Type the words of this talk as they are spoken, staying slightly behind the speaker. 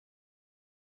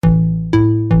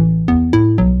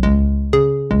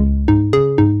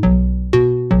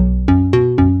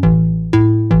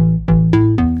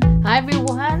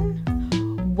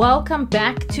welcome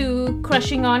back to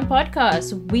Crushing On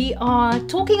Podcast. We are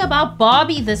talking about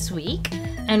Barbie this week,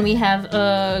 and we have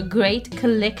a great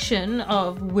collection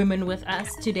of women with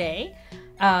us today.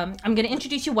 I'm going to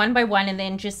introduce you one by one and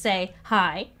then just say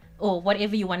hi, or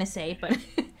whatever you want to say. But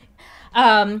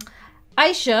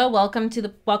Aisha, welcome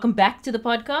back to the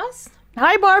podcast.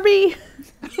 Hi, Barbie.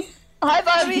 Hi,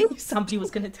 Barbie. Somebody was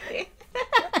going to say.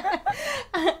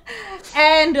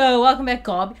 And welcome back,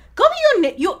 Gob.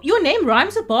 Gobi, your name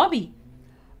rhymes with Barbie.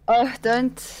 Oh,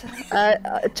 don't.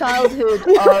 Childhood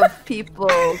of people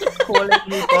calling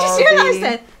me Barbie. I just realized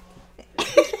that.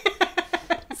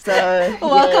 So,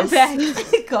 welcome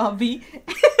yes. back, Gobi.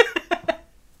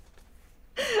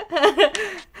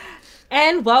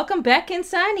 And welcome back,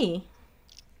 Insani.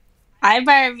 Hi,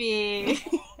 Barbie.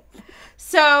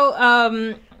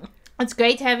 So, it's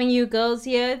great having you girls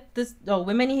here,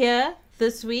 women here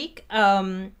this week.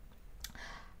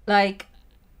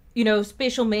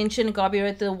 Special mention, Gabi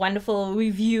wrote the wonderful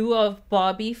review of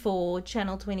Barbie for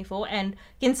Channel 24, and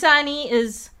Kinsani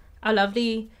is our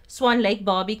lovely Swan Lake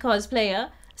Barbie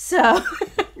cosplayer. So,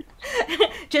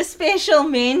 just special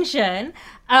mention.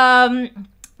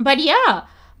 But yeah.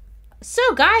 So,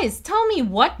 guys, tell me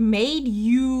what made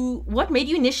you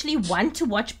initially want to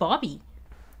watch Barbie?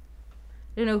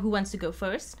 I don't know who wants to go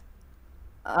first.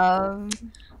 I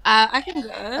can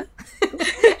go.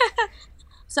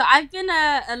 So I've been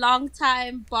a long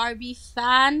time Barbie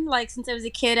fan. Like since I was a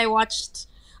kid, I watched.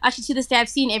 Actually, to this day, I've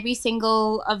seen every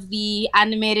single of the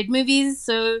animated movies.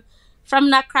 So from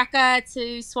Nutcracker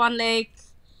to Swan Lake,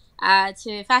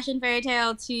 to Fashion Fairy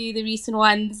Tale to the recent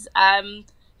ones.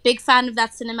 Big fan of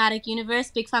that cinematic universe.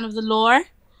 Big fan of the lore.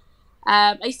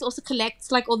 I used to also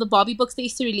collect like all the Barbie books they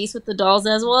used to release with the dolls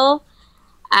as well.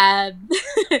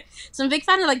 So I'm a big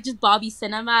fan of like just Barbie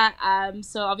cinema.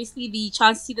 So obviously the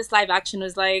chance to see this live action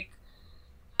was like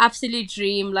absolute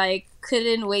dream. Like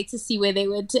couldn't wait to see where they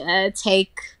would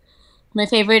take my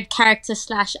favorite character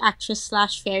 / actress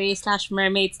 / fairy /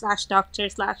 mermaid / doctor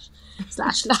 /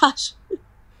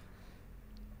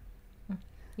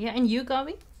 Yeah, and you,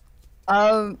 Gabi?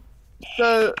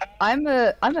 So I'm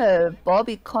a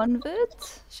Barbie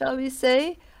convert, shall we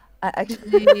say?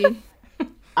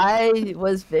 I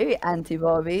was very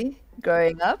anti-Barbie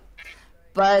growing up,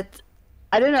 but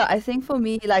I don't know, I think for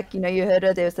me, like, you heard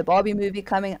there was the Barbie movie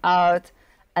coming out,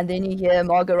 and then you hear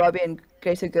Margot Robbie and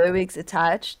Greta Gerwig's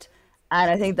attached,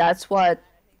 and I think that's what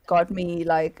got me,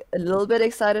 like, a little bit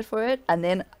excited for it, and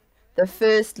then the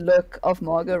first look of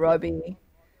Margot Robbie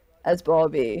as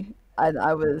Barbie,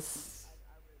 I was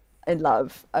in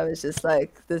love. I was just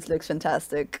like, this looks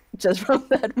fantastic, just from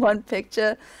that one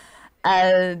picture.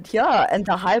 And yeah, and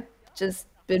the hype just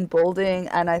been building,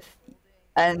 and I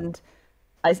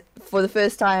for the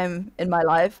first time in my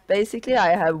life, basically,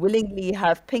 I have willingly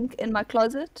have pink in my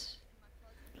closet.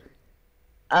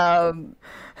 So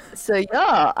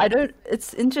yeah,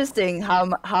 it's interesting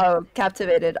how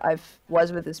captivated I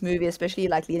was with this movie, especially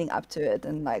like leading up to it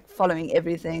and like following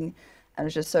everything, and I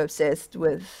was just so obsessed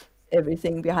with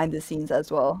everything behind the scenes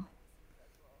as well.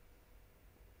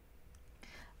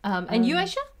 And you,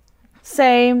 Aisha?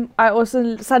 Same. I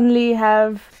also suddenly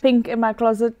have pink in my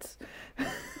closet.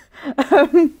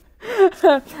 I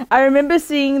remember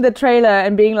seeing the trailer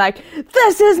and being like,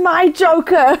 "This is my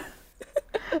Joker."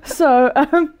 So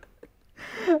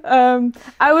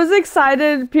I was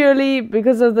excited purely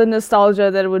because of the nostalgia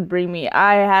that it would bring me.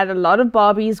 I had a lot of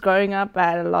Barbies growing up. I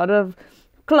had a lot of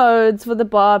clothes for the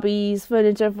Barbies,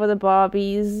 furniture for the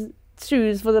Barbies,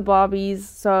 shoes for the Barbies.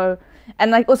 So.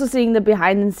 And like also seeing the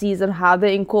behind the scenes and how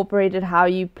they incorporated how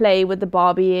you play with the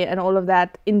Barbie and all of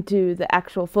that into the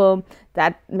actual film,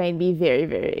 that made me very,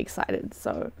 very excited.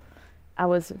 So I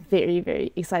was very,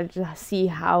 very excited to see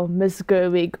how Miss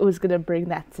Gerwig was going to bring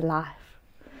that to life.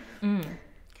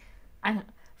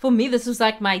 For me, this was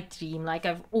like my dream. Like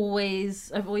I've always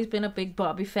been a big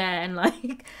Barbie fan.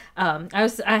 Like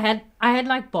I had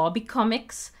like Barbie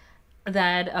comics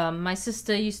that my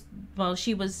sister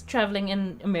she was traveling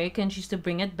in America and she used to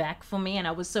bring it back for me, and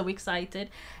I was so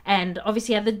excited. And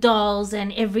obviously I had the dolls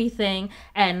and everything,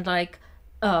 and like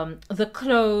the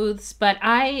clothes, but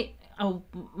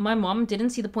my mom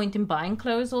didn't see the point in buying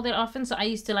clothes all that often, so I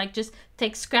used to like just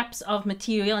take scraps of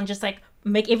material and just like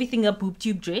make everything a boob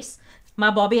tube dress. My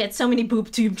Barbie had so many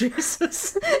boob tube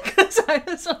dresses because I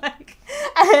was like,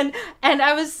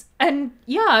 and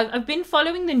yeah, I've been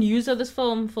following the news of this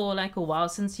film for like a while,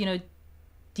 since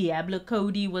Diablo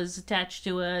Cody was attached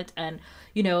to it, and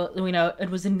it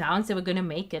was announced they were going to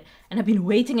make it, and I've been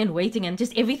waiting, and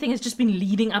just everything has just been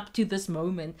leading up to this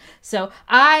moment. So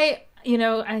I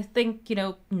think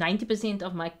 90%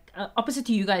 of my opposite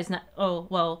to you guys.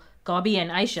 Gabi and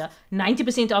Aisha,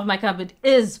 90% of my cupboard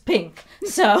is pink.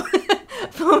 So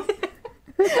for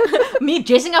me,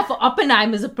 dressing up for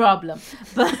Oppenheimer is a problem.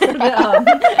 But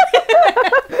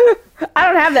I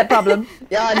don't have that problem.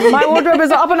 Yeah, My wardrobe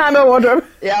is an Oppenheimer wardrobe.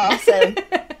 yeah, same.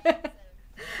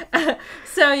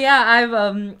 So yeah, I'm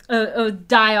a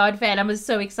diehard fan. I'm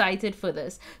so excited for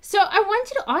this. So I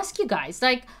wanted to ask you guys,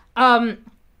 like,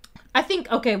 I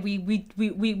think okay,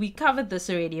 we covered this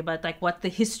already about like what the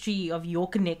history of your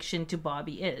connection to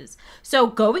Barbie is. So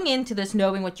going into this,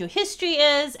 knowing what your history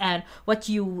is and what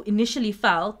you initially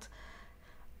felt,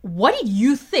 what did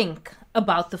you think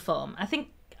about the film? I think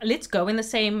let's go in the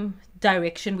same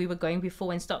direction we were going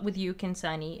before and start with you,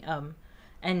 Kinsani.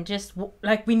 And just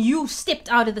like when you stepped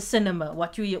out of the cinema,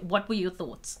 what were your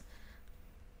thoughts?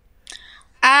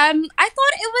 I thought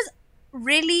it was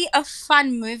really a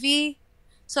fun movie.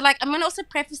 So like I'm gonna also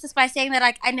preface this by saying that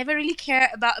like I never really care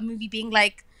about a movie being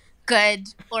like good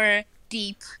or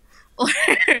deep or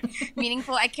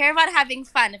meaningful. I care about having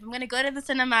fun. If I'm gonna go to the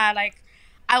cinema, like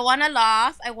I wanna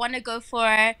laugh. I wanna go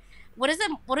for what is it?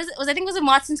 I think it was a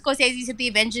Martin Scorsese said the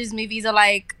Avengers movies are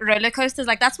like roller coasters.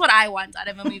 Like that's what I want out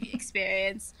of a movie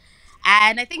experience.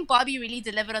 And I think Barbie really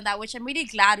delivered on that, which I'm really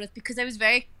glad with, because I was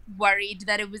very worried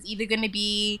that it was either going to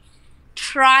be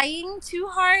trying too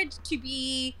hard to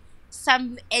be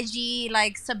some edgy,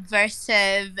 like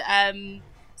subversive,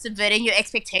 subverting your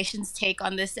expectations take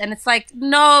on this. And it's like,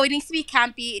 no, it needs to be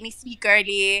campy, it needs to be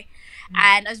girly.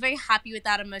 And I was very happy with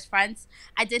that on most fronts.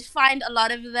 I did find a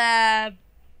lot of the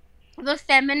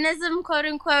feminism, quote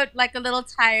unquote, like a little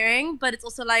tiring, but it's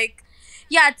also like,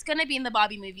 yeah, it's gonna be in the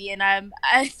Barbie movie, and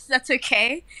that's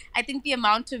okay. I think the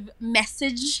amount of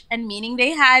message and meaning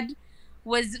they had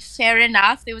was fair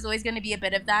enough. There was always going to be a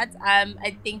bit of that.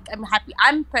 I think I'm happy.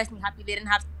 I'm personally happy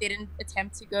they didn't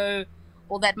attempt to go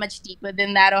all that much deeper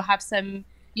than that, or have some,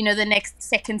 the next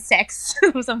second sex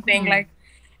or something. Like,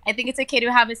 I think it's okay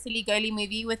to have a silly girly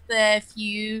movie with a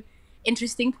few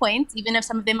interesting points, even if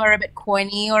some of them are a bit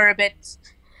corny or a bit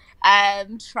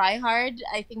try hard.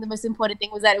 I think the most important thing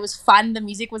was that it was fun. The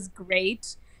music was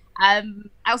great. I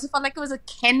also felt like it was a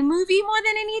Ken movie more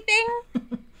than anything,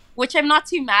 which I'm not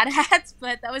too mad at,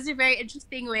 but that was a very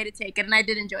interesting way to take it, and I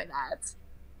did enjoy that.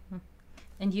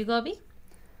 And you, Gabi?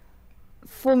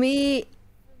 For me,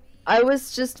 I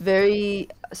was just very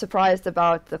surprised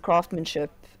about the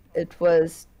craftsmanship. It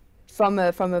was from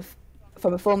a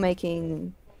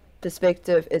filmmaking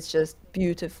perspective, it's just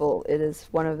beautiful. It is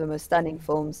one of the most stunning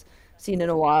films seen in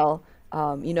a while.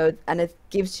 And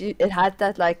it had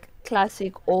that like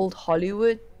classic old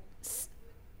Hollywood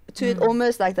to it,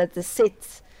 almost like that, the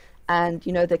sets and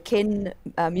the Ken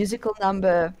musical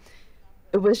number.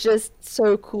 It was just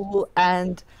so cool,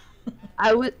 and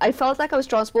I felt like I was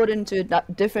transported into a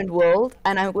different world,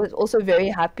 and I was also very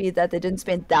happy that they didn't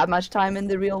spend that much time in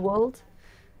the real world.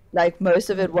 Like, most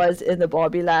of it was in the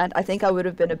Barbie land. I think I would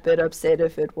have been a bit upset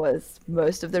if it was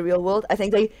most of the real world. I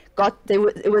think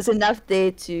it was enough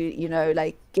there to,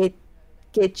 like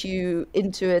get you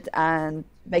into it and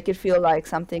make it feel like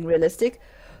something realistic.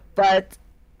 But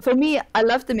for me, I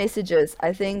love the messages.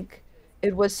 I think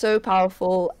it was so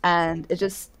powerful, and it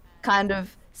just kind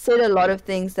of said a lot of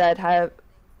things that have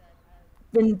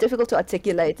been difficult to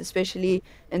articulate, especially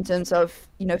in terms of,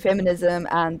 feminism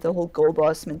and the whole girl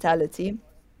boss mentality.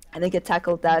 I think it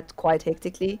tackled that quite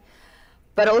hectically.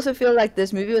 But I also feel like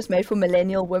this movie was made for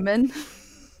millennial women.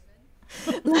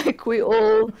 Like, we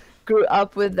all grew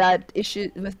up with that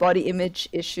issue, with body image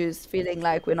issues, feeling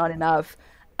like we're not enough.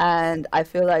 And I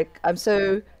feel like I'm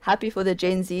so happy for the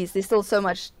Gen Zs. There's still so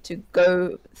much to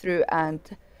go through,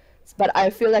 but I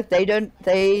feel like they don't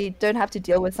have to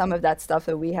deal with some of that stuff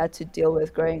that we had to deal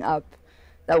with growing up.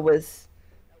 That was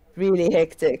really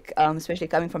hectic, especially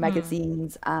coming from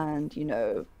magazines and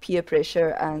peer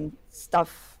pressure and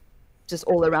stuff just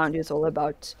all around you. It's all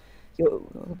about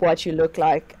what you look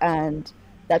like, and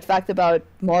that fact about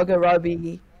Margot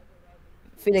Robbie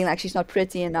feeling like she's not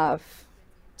pretty enough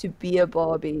to be a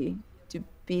Barbie, to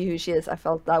be who she is. I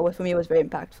felt that for me was very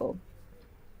impactful.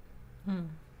 And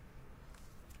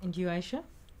you, Aisha?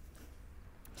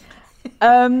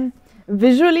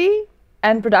 Visually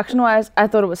and production-wise, I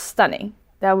thought it was stunning.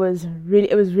 It was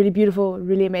really beautiful,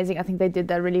 really amazing. I think they did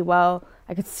that really well.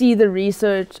 I could see the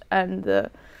research, and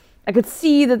I could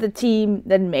see that the team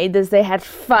that made this, they had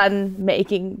fun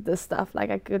making this stuff.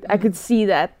 Like, I could see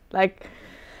that. Like,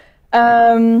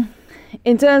 in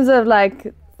terms of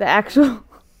like the actual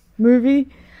movie,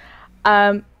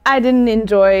 I didn't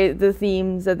enjoy the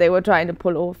themes that they were trying to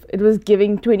pull off. It was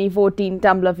giving 2014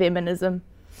 Tumblr feminism,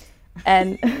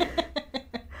 and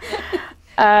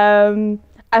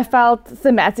I felt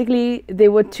thematically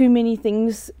there were too many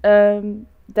things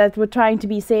that were trying to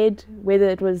be said, whether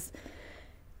it was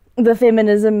the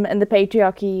feminism and the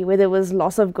patriarchy, whether it was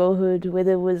loss of girlhood,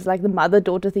 whether it was like the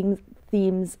mother-daughter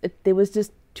themes. There was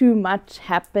just too much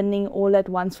happening all at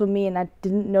once for me, and I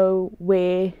didn't know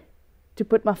where to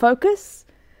put my focus.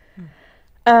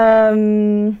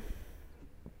 And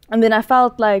then I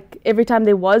felt like every time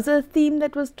there was a theme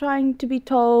that was trying to be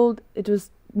told, it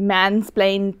was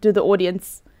mansplained to the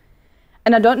audience.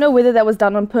 And I don't know whether that was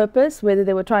done on purpose, whether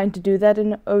they were trying to do that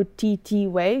in an OTT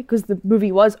way, because the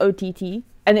movie was OTT,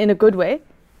 and in a good way.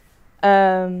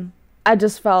 I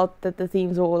just felt that the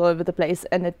themes were all over the place,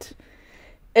 and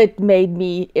it made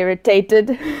me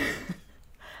irritated.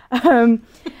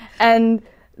 And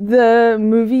the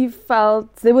movie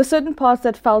there were certain parts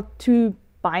that felt too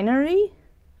binary.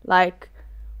 Like,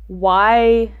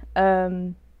 why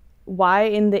in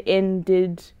the end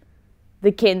did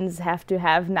the Kens have to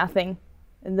have nothing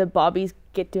and the Barbies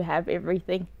get to have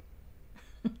everything?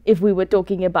 If we were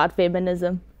talking about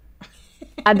feminism,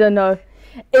 I don't know.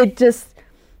 It just,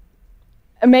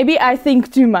 maybe I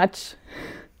think too much,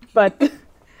 but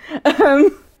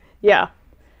yeah.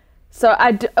 So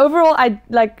overall I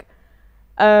like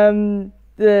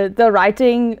the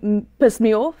writing pissed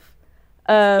me off,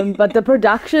 but the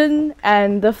production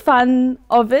and the fun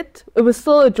of it was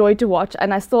still a joy to watch,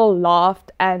 and I still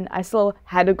laughed and I still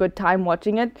had a good time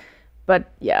watching it.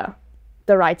 But yeah,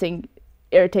 the writing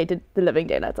irritated the living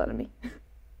daylights out of me.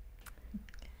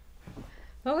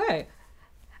 Okay,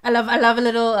 I love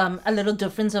a little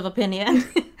difference of opinion.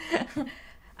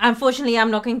 Unfortunately,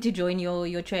 I'm not going to join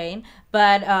your train.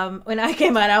 But when I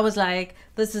came out, I was like,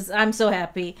 I'm so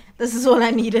happy. This is all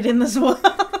I needed in this world.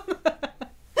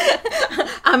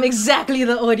 I'm exactly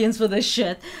the audience for this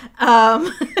shit.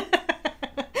 You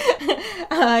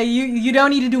don't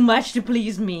need to do much to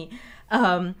please me.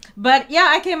 But yeah,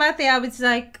 I came out there. I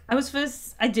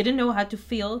didn't know how to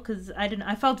feel, because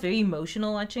I felt very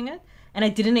emotional watching it. And I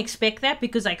didn't expect that,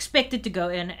 because I expected to go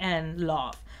in and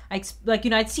laugh. I'd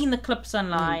seen the clips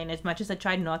online as much as I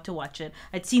tried not to watch it.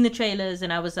 I'd seen the trailers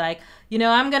and I was like,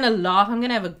 I'm going to laugh. I'm going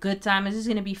to have a good time. This is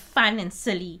going to be fun and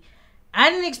silly. I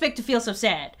didn't expect to feel so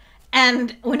sad.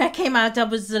 And when I came out, I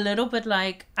was a little bit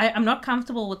like, I'm not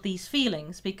comfortable with these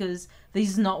feelings, because this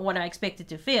is not what I expected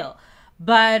to feel.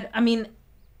 But I mean,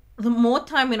 the more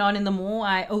time went on and the more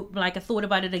I thought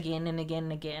about it again and again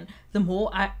and again, the more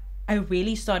I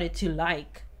really started to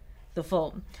like the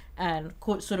film and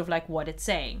sort of like what it's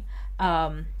saying.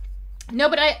 No,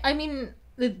 but I mean,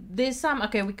 there's some,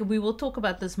 okay, we will talk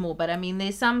about this more, but I mean,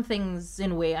 there's some things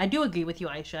in where I do agree with you,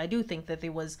 Aisha. I do think that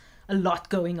there was a lot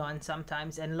going on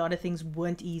sometimes, and a lot of things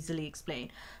weren't easily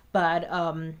explained. But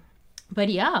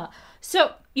yeah.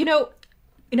 So, even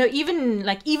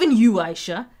you,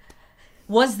 Aisha,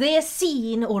 was there a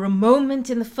scene or a moment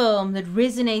in the film that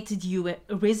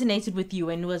resonated with you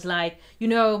and was like,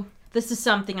 this is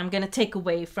something I'm going to take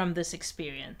away from this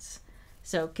experience?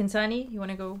 So, Kinsani, you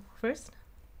want to go first?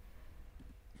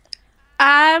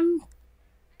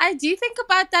 I do think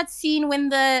about that scene when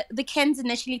the Kens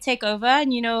initially take over,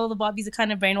 and the Barbies are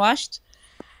kind of brainwashed,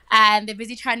 and they're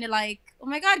busy trying to like, oh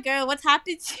my god, girl, what's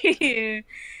happened to you?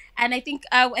 And I think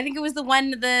it was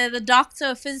the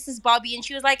doctor, physicist Barbie, and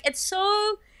she was like, it's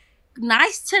so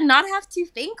nice to not have to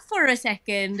think for a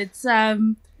second. It's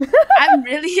I'm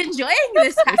really enjoying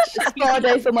this, actually. It's a spa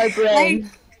day for my brain.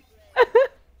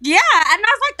 Yeah, and I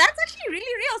was like, that's actually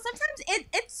really real. Sometimes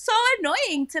it's so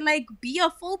annoying to like be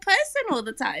a full person all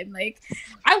the time. Like,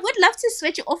 I would love to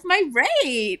switch off my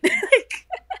brain.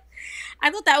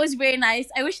 I thought that was very nice.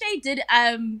 I wish they did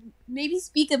maybe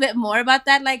speak a bit more about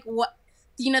that. Like, what,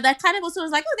 that kind of also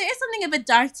was like, oh, there is something a bit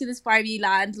dark to this Barbie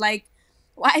land. Like,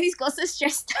 why are these girls so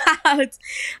stressed out?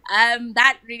 I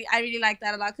really like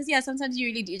that a lot, because yeah, sometimes you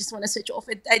really do just want to switch off.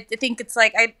 I think it's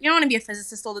like, you don't want to be a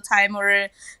physicist all the time or a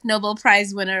Nobel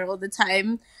Prize winner all the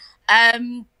time.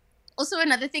 Also,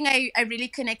 another thing I really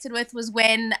connected with was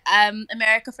when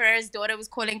America Ferrera's daughter was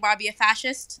calling Barbie a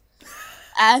fascist.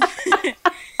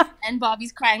 And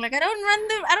Barbie's crying like, I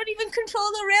don't even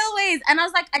control the railways. And I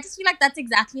was like, I just feel like that's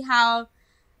exactly how,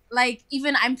 like,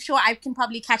 even I'm sure I can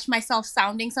probably catch myself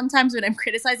sounding sometimes when I'm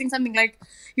criticizing something, like,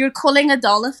 you're calling a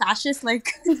doll a fascist, like.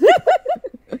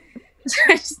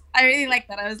 I really like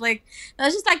that. I was like, that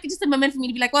was just a moment for me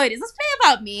to be like, oh, is this play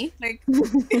about me? Like,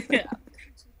 yeah.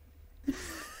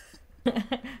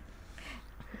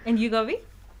 And you, Gavi?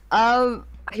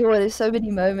 There's so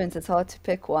many moments, it's hard to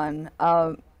pick one.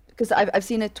 Because I've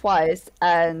seen it twice,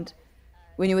 and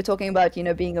when you were talking about,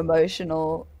 being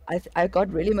emotional, I got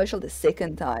really emotional the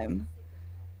second time.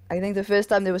 I think the first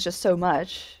time there was just so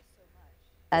much.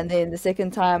 And then the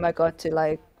second time I got to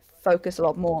like focus a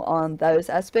lot more on those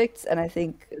aspects. And I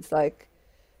think it's like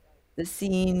the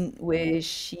scene where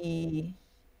she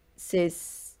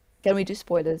says, can we do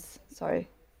spoilers? Sorry.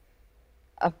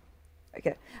 Oh,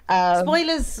 okay.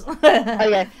 Spoilers.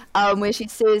 Okay. Where she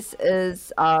says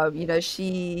is, you know,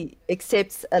 she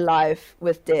accepts a life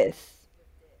with death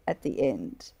at the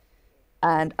end.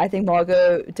 And I think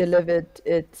Margot delivered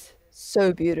it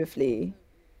so beautifully.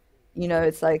 You know,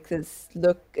 it's like this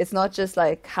look, it's not just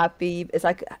like happy, it's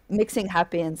like mixing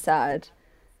happy and sad.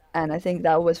 And I think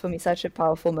that was for me such a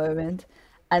powerful moment.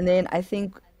 And then I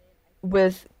think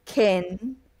with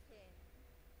Ken,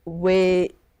 where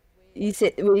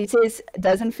where he says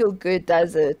doesn't feel good,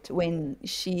 does it, when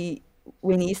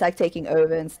he's like taking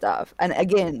over and stuff. And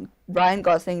again, Ryan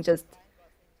Gosling just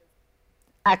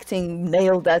acting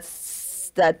nailed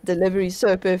that delivery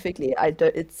so perfectly. I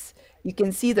don't, it's, you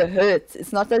can see the hurt.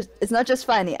 It's not just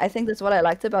funny. I think that's what I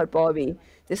liked about Barbie.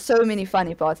 There's so many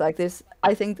funny parts. Like this,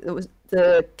 I think it was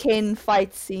the Ken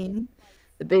fight scene,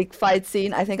 the big fight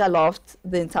scene. I think I laughed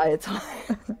the entire time.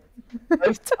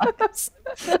 Both times.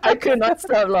 I could not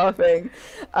stop laughing.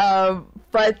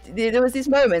 But there was these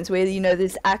moments where, you know,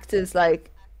 these actors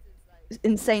like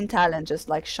insane talent just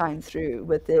like shine through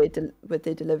with their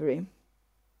delivery.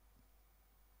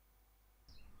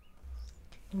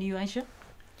 And you, Aisha?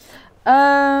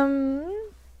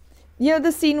 You know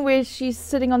the scene where she's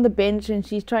sitting on the bench and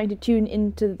she's trying to tune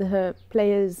into her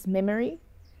player's memory.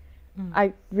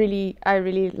 I really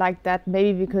like that.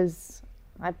 Maybe because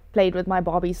I played with my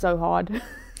Barbie so hard.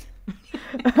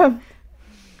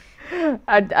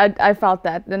 I felt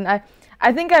that, and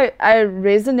I think I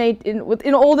resonate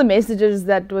in all the messages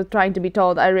that were trying to be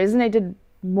told. I resonated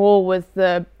more with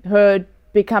her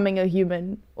becoming a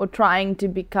human, or trying to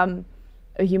become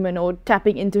a human, or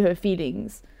tapping into her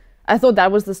feelings. I thought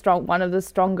that was one of the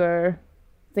stronger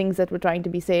things that were trying to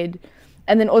be said.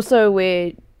 And then also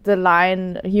where the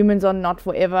line, humans are not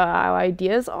forever, our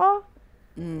ideas are.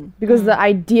 Because the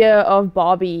idea of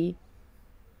Barbie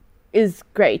is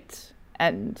great,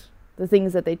 and the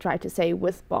things that they try to say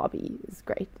with Barbie is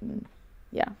great. And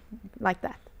yeah, like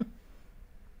that.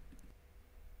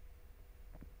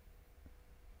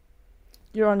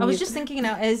 You're on I was mute. just thinking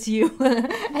now as you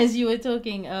were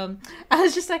talking. I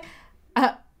was just like,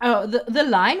 the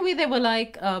line where they were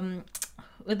like,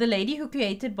 with the lady who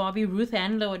created Barbie, Ruth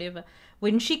Handler, whatever.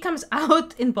 When she comes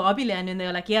out in Barbie Land, and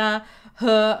they're like, yeah,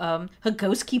 her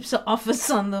ghost keeps her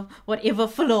office on the whatever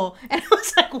floor, and I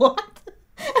was like, what?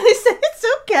 And they said it so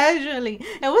casually.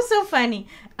 It was so funny.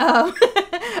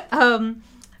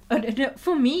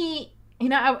 For me, you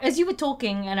know, as you were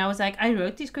talking, and I was like, I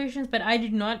wrote these questions, but I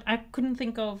couldn't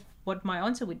think of what my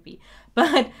answer would be.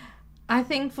 But I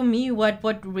think for me, what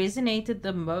resonated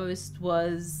the most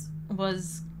was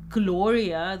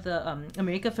Gloria, the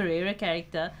America Ferrera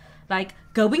character, like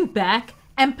going back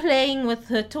and playing with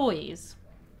her toys.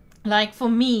 Like for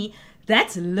me,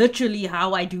 that's literally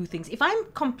how I do things. If I'm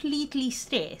completely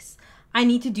stressed, I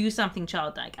need to do something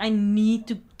childlike. I need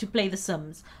to play The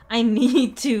Sims. I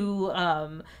need to I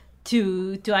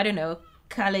don't know,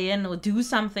 color in or do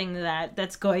something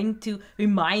that's going to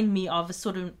remind me of a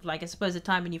sort of, like, I suppose, a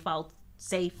time when you felt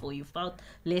safe or you felt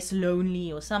less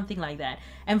lonely or something like that.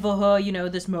 And for her, you know,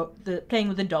 the playing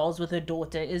with the dolls with her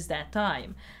daughter is that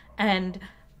time. And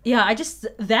yeah, I just,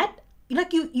 that,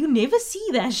 like, you never see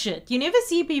that shit. You never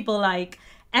see people like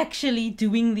actually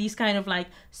doing these kind of like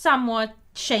somewhat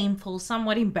shameful,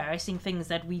 somewhat embarrassing things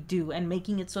that we do and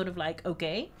making it sort of like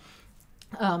okay,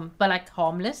 but like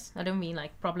harmless. I don't mean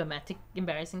like problematic,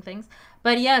 embarrassing things.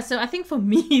 But yeah, so I think for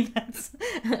me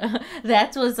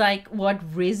that was like what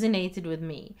resonated with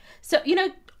me. So, you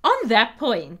know, on that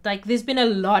point, like there's been a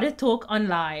lot of talk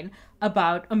online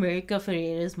about America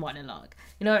Ferrera's monologue.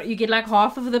 You know, you get like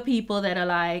half of the people that are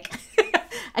like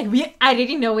I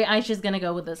already know where Aisha's gonna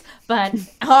go with this, but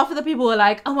half of the people were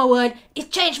like, oh my word,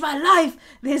 it changed my life,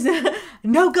 there's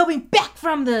no going back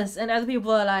from this. And other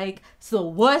people are like, it's the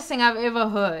worst thing I've ever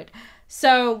heard.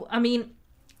 So I mean,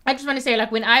 I just want to say,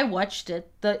 like, when I watched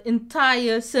it, the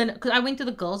entire cinema, because I went to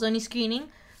the girls only screening,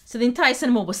 so the entire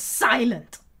cinema was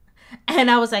silent,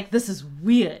 and I was like, this is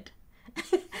weird.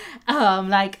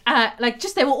 Like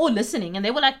just they were all listening and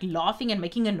they were like laughing and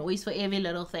making a noise for every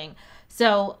little thing.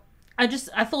 So I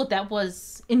thought that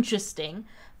was interesting.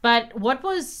 But what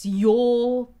was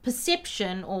your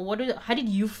perception, or how did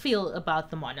you feel about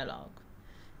the monologue?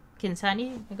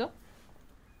 Kinsani, you go.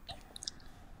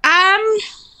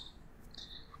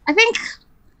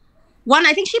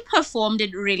 I think she performed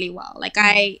it really well. Like,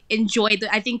 I enjoyed it.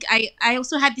 I think I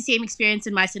also had the same experience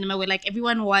in my cinema where like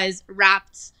everyone was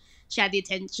rapt she had the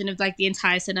attention of like the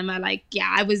entire cinema. Like,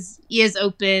 yeah, I was ears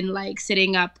open, like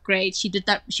sitting up. Great, she did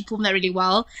that. She performed that really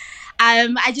well.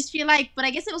 I just feel like, but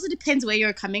I guess it also depends where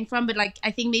you're coming from. But like,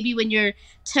 I think maybe when you're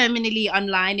terminally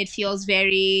online, it feels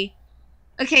very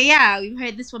okay. Yeah, we've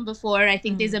heard this one before. I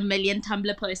think there's a million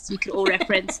Tumblr posts we could all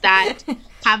reference that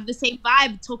have the same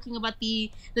vibe, talking about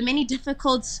the many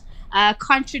difficult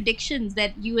contradictions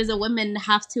that you as a woman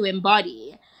have to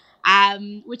embody,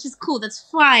 which is cool. That's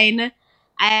fine.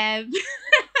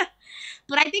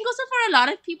 But I think also for a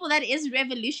lot of people that is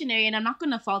revolutionary, and I'm not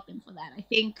going to fault them for that. I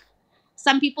think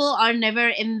some people are never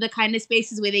in the kind of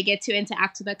spaces where they get to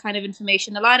interact with that kind of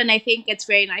information a lot, and I think it's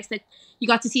very nice that you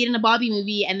got to see it in a Barbie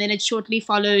movie, and then it's shortly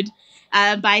followed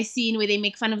by a scene where they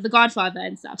make fun of the Godfather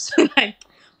and stuff. So like,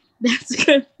 that's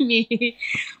good for me.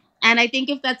 And I think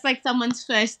if that's like someone's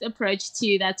first approach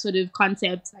to that sort of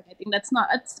concept, like I think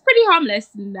it's pretty harmless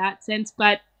in that sense.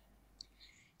 But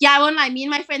yeah, I won't lie, me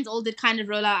and my friends all did kind of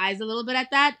roll our eyes a little bit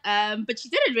at that. But she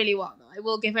did it really well, though. I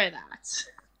will give her that.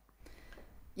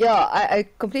 Yeah, I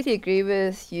completely agree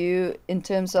with you in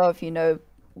terms of,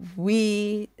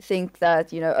 we think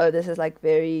that, oh, this is like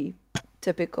very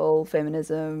typical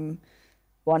feminism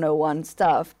 101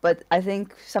 stuff. But I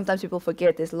think sometimes people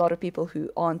forget there's a lot of people who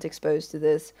aren't exposed to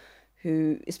this,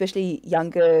 who, especially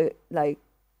younger, like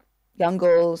young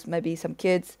girls, maybe some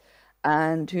kids,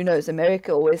 and who knows,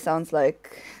 America always sounds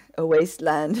like a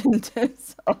wasteland in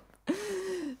terms of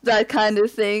that kind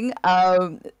of thing.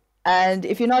 And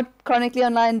if you're not chronically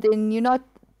online, then you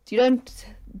don't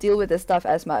deal with this stuff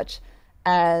as much.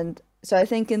 And so I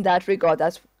think in that regard,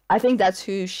 that's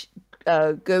who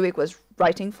Gerwig was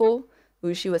writing for,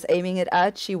 who she was aiming it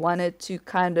at. She wanted to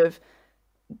kind of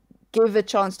give a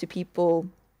chance to people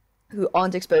who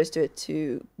aren't exposed to it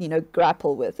to,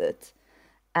 grapple with it.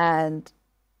 And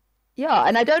yeah,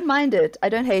 and I don't mind it. I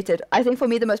don't hate it. I think for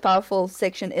me, the most powerful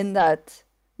section in that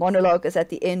monologue is at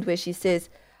the end where she says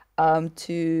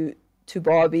to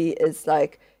Barbie is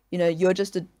like, you're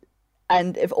just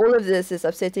and if all of this is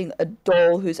upsetting a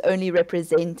doll who's only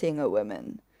representing a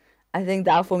woman, I think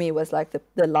that for me was like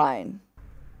the line.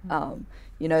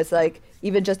 It's like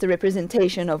even just the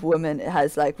representation of women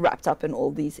has like wrapped up in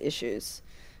all these issues.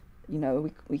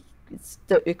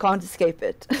 We can't escape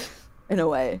it in a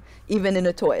way, even in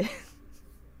a toy.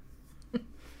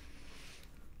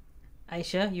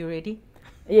 Aisha, you ready?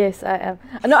 Yes, I am.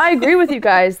 No, I agree with you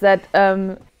guys that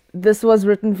this was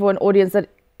written for an audience that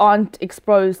aren't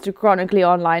exposed to chronically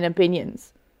online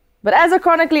opinions. But as a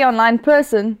chronically online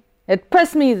person, it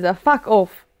pissed me the fuck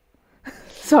off.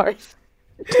 Sorry.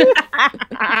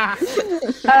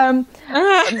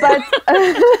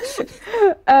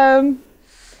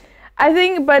 I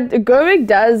think, but Gerwig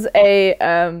does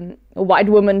a white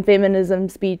woman feminism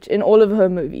speech in all of her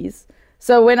movies.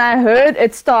 So when I heard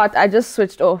it start, I just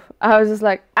switched off. I was just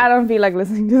like, I don't feel like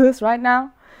listening to this right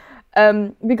now.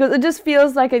 Because it just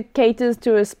feels like it caters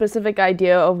to a specific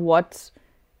idea of what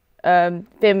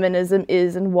feminism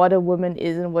is and what a woman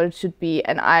is and what it should be.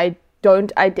 And I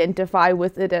don't identify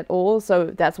with it at all. So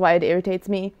that's why it irritates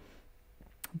me.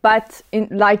 But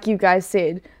like you guys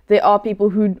said, there are people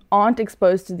who aren't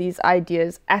exposed to these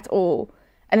ideas at all.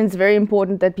 And it's very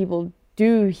important that people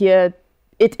do hear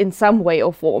it in some way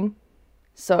or form.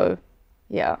 So,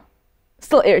 yeah.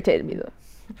 Still irritated me though.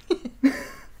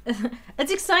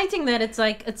 It's exciting that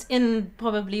it's in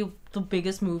probably the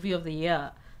biggest movie of the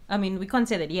year. I mean, we can't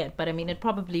say that yet, but I mean, it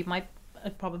probably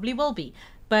will be.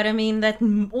 But I mean, that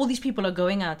all these people are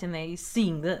going out and they're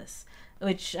seeing this,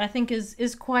 which I think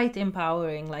is quite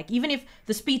empowering. Like, even if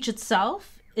the speech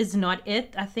itself is not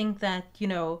it, I think that,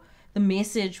 the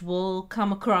message will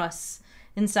come across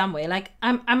in some way. Like,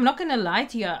 I'm not gonna lie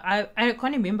to you, I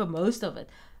can't remember most of it,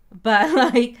 but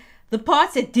like the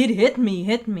parts that did hit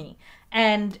me,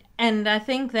 and I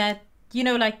think that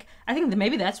I think that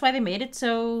maybe that's why they made it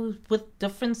so with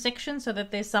different sections, so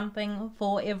that there's something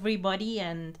for everybody,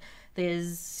 and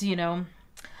there's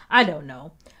I don't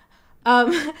know.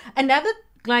 Another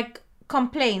like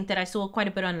complaint that I saw quite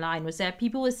a bit online was that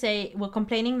people were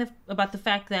complaining about the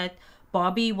fact that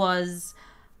Barbie was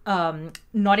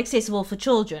not accessible for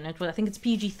children. I think it's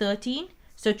PG-13,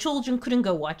 so children couldn't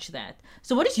go watch that.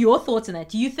 So what is your thoughts on that?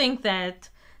 Do you think that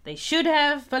they should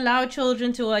have allowed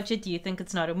children to watch it? Do you think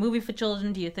it's not a movie for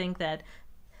children? Do you think that,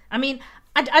 I mean,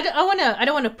 I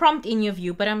don't want to prompt any of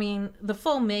you, but I mean, the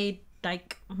film made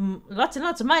like lots and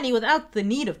lots of money without the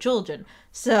need of children.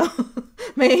 So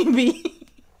maybe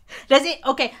does it?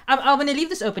 Okay, I'm gonna leave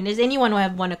this open. Does anyone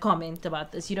want to comment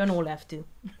about this? You don't all have to.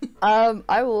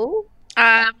 I will.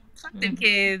 Fuck them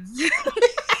kids.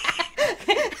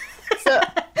 So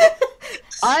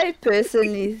I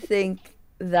personally think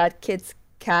that kids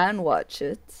can watch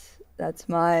it. That's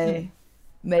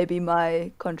maybe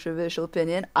my controversial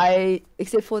opinion. I,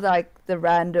 except for like the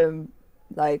random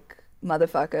like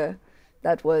motherfucker,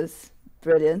 that was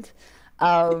brilliant.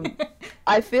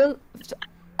 I feel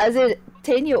as a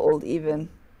 10-year-old even,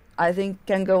 I think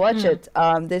can go watch it.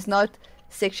 There's not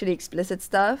sexually explicit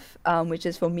stuff, which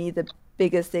is for me the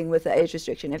biggest thing with the age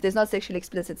restriction. If there's not sexually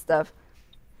explicit stuff,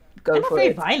 go They're not for very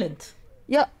it. violent.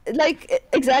 Yeah, like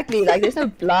exactly. Like there's no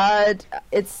blood.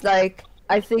 It's like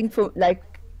I think for like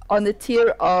on the tier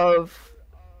of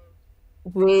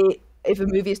where if a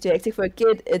movie is too hectic for a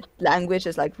kid, language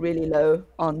is like really low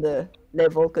on the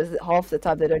level because half the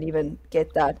time they don't even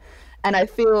get that. And I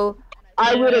feel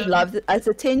I would have loved it as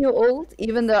a 10-year-old,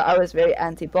 even though I was very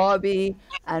anti Barbie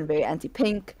and very anti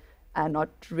Pink and not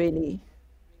really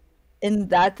in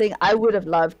that thing. I would have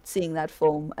loved seeing that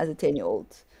film as a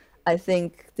 10-year-old. I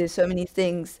think there's so many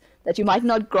things that you might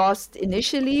not grasp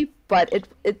initially, but it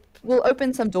will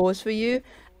open some doors for you.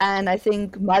 And I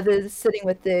think mothers sitting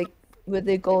with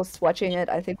their girls watching it,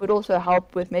 I think would also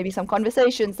help with maybe some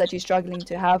conversations that you're struggling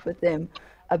to have with them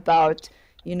about,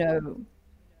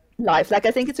 life. Like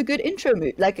I think it's a good intro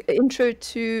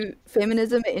to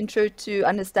feminism, an intro to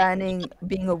understanding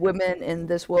being a woman in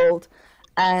this world.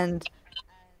 And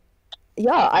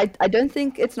yeah, I don't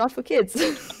think it's not for kids.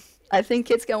 I think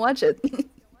kids can watch it.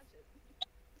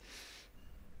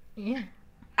 Yeah.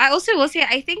 I also will say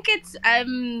I think it's I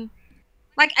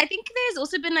think there's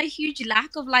also been a huge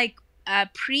lack of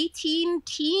preteen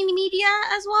teen media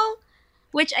as well,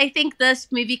 which I think this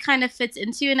movie kind of fits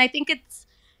into. And I think it's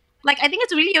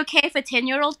really okay if a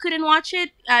 10-year-old couldn't watch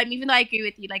it, even though I agree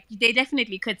with you, like they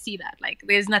definitely could see that, like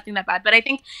there's nothing that bad. But I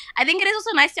think it is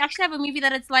also nice to actually have a movie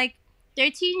that it's like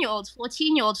 13-year-olds,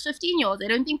 14-year-olds, 15-year-olds. I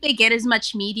don't think they get as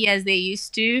much media as they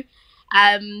used to.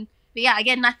 But yeah,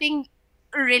 again, nothing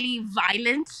really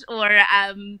violent or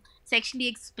sexually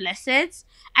explicit.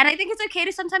 And I think it's okay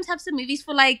to sometimes have some movies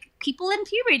for like people in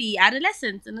puberty,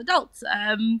 adolescents, and adults.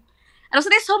 And also,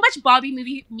 there's so much Barbie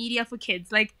movie media for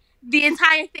kids. Like the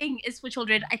entire thing is for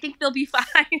children. I think they'll be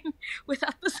fine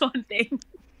without this one thing.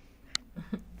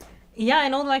 Yeah, I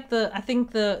know. Like I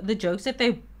think the jokes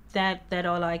that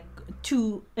are like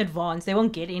too advanced, they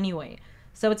won't get anyway.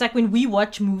 So it's like when we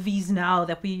watch movies now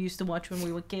that we used to watch when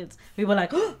we were kids, we were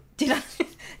like, oh, did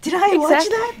I watch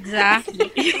that?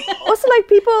 Exactly. Also, like,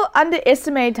 people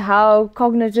underestimate how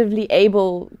cognitively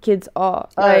able kids are.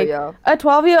 Like, yeah. a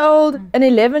 12-year-old, an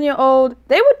 11-year-old,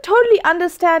 they would totally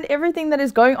understand everything that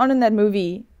is going on in that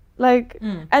movie. Like,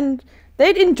 and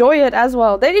they'd enjoy it as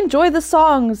well. They'd enjoy the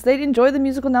songs. They'd enjoy the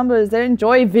musical numbers. They'd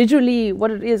enjoy visually what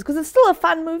it is, because it's still a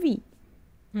fun movie.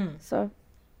 So,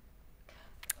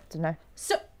 I don't know.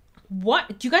 So,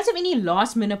 what do you guys have any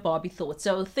last minute Barbie thoughts?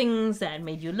 So things that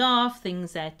made you laugh,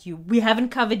 things that we haven't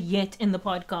covered yet in the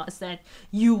podcast that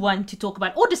you want to talk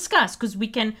about or discuss, because we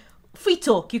can free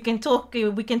talk. We can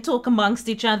talk amongst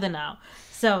each other now.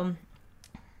 So,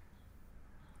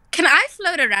 can I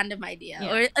float a random idea?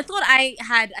 Yeah. Or I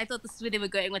thought this is where they were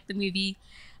going with the movie.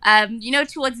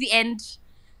 Towards the end,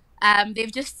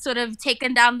 they've just sort of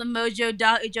taken down the Mojo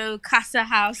Dojo Casa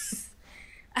house.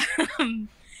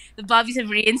 The Barbies have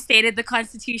reinstated the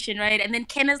Constitution, right? And then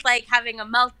Ken is like having a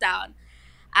meltdown.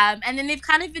 And then they've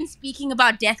kind of been speaking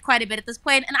about death quite a bit at this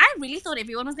point. And I really thought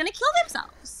everyone was going to kill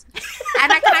themselves.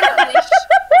 And I kind of wish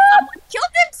someone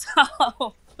killed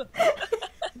himself.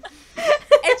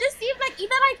 It just seemed like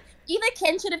either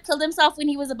Ken should have killed himself when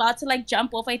he was about to like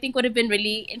jump off, I think would have been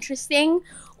really interesting.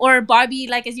 Or Barbie,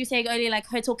 like as you said earlier, like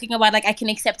her talking about like I can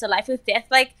accept a life with death.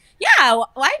 Like, yeah,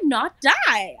 why not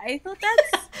die? I thought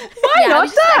that's Why not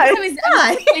die? I was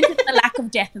disappointed with the lack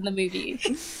of death in the movie.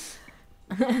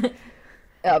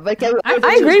 Yeah, but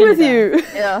I agree with you.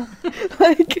 Yeah.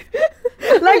 like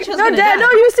no, Dad,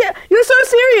 no, you're so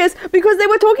serious, because they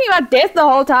were talking about death the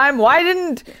whole time. Why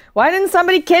didn't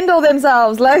somebody kindle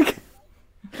themselves? Like,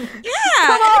 yeah,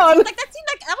 come on. That seemed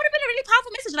like that would have been a really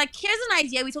powerful message. Like, here's an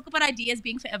idea. We talk about ideas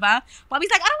being forever. Bobby's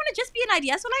like, I don't want to just be an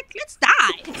idea. So like, let's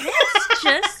die. Let's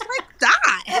just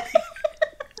die.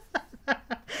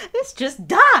 let's just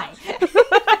die.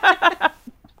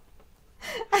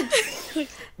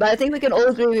 But I think we can all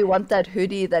agree we want that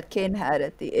hoodie that Ken had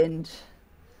at the end.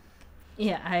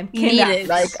 Yeah, I'm Need Ken. it.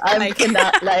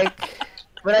 Like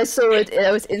when I saw it,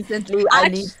 it was instantly I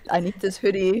need this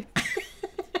hoodie.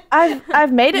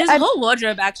 I've made it. His whole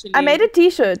wardrobe, actually. I made a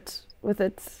T-shirt with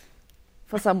it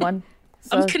for someone.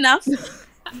 So. Enough.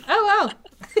 Oh wow.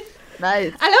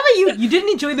 Nice. I love how you didn't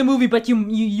enjoy the movie, but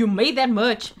you made that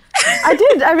merch. I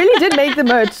did. I really did make the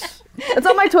merch. It's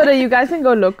on my Twitter. You guys can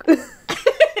go look.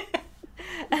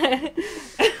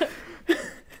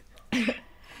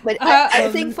 But I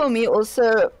think for me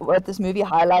also what this movie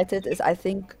highlighted is I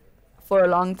think for a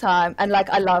long time, and like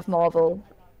I love Marvel,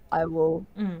 I will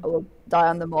die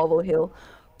on the Marvel hill,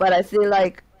 but I feel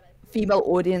like female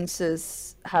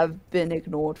audiences have been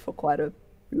ignored for quite a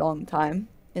long time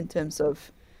in terms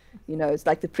of, you know, it's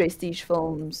like the prestige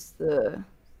films, the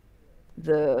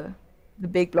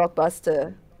big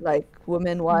blockbuster, like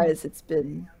women wise, it's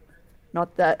been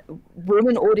not that a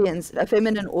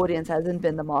feminine audience hasn't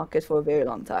been the market for a very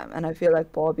long time, and I feel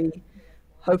like Barbie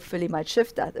hopefully might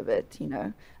shift that a bit. You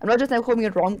know, I'm not just like calling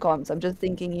it rom-coms. I'm just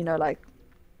thinking, you know, like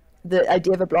the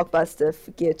idea of a blockbuster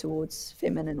geared towards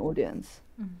feminine audience.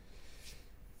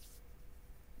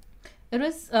 It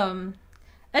was and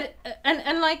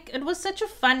like it was such a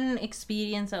fun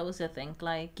experience. I also think,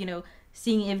 like, you know,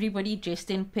 seeing everybody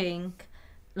dressed in pink,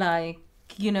 like,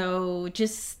 you know,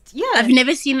 just I've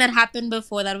never seen that happen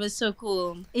before. That was so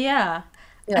cool. Yeah.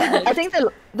 I think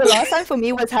the last time for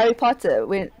me was Harry Potter,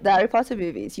 when the Harry Potter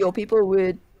movies. Your people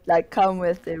would like come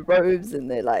with their robes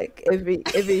and their like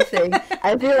everything.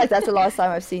 I feel like that's the last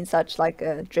time I've seen such like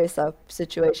a dress up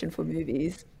situation for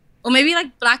movies. Or maybe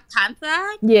like Black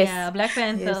Panther. Yes. Yeah, Black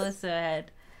Panther also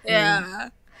had. Yeah.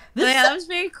 But yeah, that was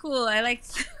very cool. I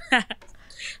liked that.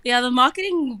 Yeah, the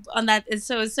marketing on that is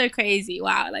so crazy.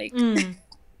 Wow, like.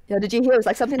 Yeah, did you hear? It was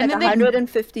like something like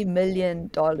 $150 million.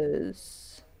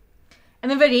 And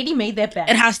they've already made their back.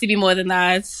 It has to be more than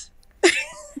that.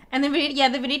 And they've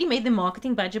already made the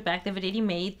marketing budget back. They've already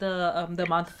made the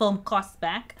amount of film costs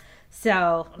back.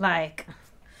 So like,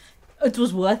 it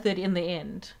was worth it in the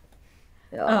end.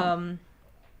 Yeah.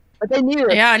 But they knew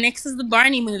it. Yeah, next is the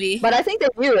Barney movie. But I think they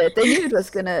knew it. They knew it was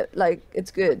gonna, like,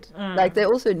 it's good. Like, they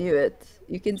also knew it.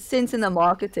 You can sense in the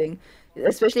marketing,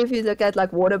 especially if you look at,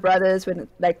 like, Warner Brothers, when,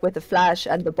 like, with the Flash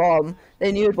and the Bomb,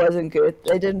 they knew it wasn't good.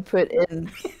 They didn't put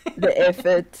in the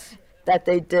effort that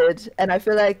they did. And I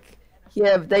feel like,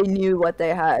 yeah, they knew what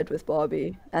they had with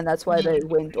Barbie. And that's why they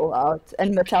went all out.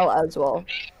 And Mattel as well.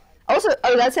 Also,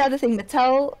 that's the other thing.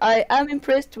 Mattel, I am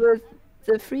impressed with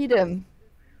the freedom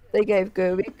they gave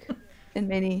Gerwig in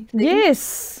many things.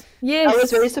 Yes. That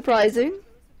was very surprising.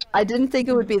 I didn't think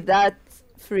it would be that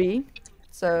free.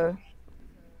 So,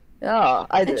 yeah,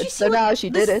 I did. So now she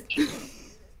did it.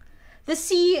 The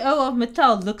CEO of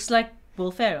Mattel looks like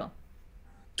Will Ferrell.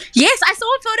 Yes, I saw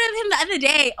a photo of him the other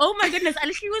day. Oh my goodness, I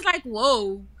literally was like,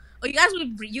 whoa. Oh, you guys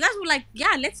were like,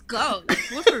 yeah, let's go. Like,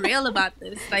 we're for real about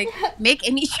this. Like, make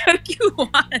any joke you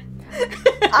want.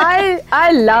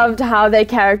 I loved how they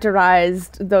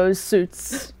characterized those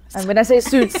suits. And when I say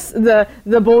suits, the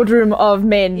boardroom of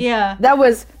men. Yeah. That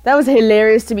was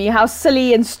hilarious to me, how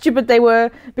silly and stupid they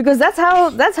were, because that's how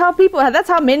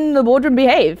men in the boardroom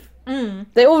behave.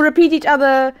 They all repeat each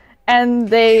other, and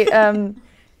they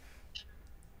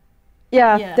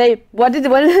what did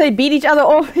they beat each other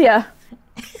off? Yeah.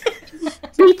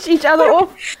 Beat each other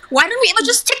off. Why don't we ever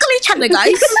just tickle each other,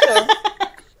 guys?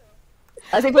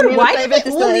 I think for me the favorite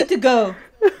is need to go.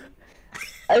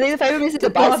 I think the favorite is the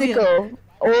bicycle.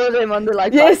 All of them on the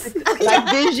bicycle. Like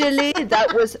visually,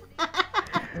 that was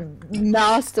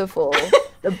masterful.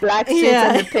 The black suits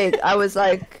and the pig. I was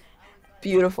like,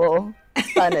 beautiful,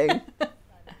 stunning.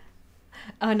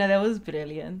 Oh no, that was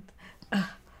brilliant.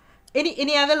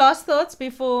 Any other last thoughts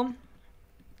before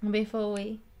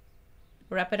we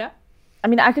wrap it up? I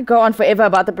mean, I could go on forever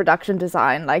about the production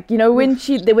design. Like, you know, when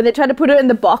they tried to put her in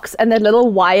the box and that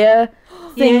little wire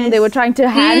thing, they were trying to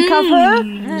handcuff her.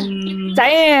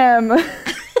 Damn.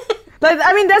 Like,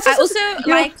 I mean, that's just, I also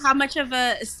like how much of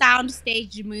a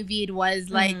soundstage movie it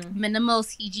was. Like, minimal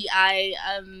CGI.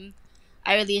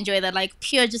 I really enjoy that. Like,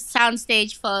 pure just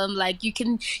soundstage film. Like, you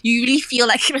really feel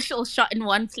like it was all shot in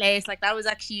one place. Like, that was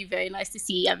actually very nice to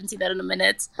see. I haven't seen that in a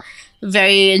minute.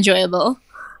 Very enjoyable.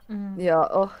 Yeah,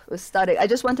 it was stunning. I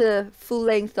just want a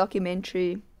full-length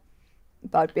documentary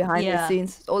about behind the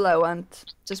scenes. All I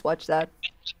want, just watch that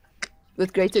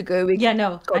with Greta Gerwig. Yeah,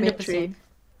 no, commentary. 100%.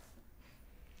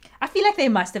 I feel like they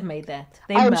must have made that.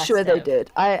 I'm sure they did.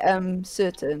 I am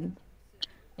certain.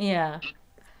 Yeah,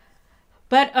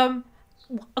 but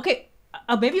okay.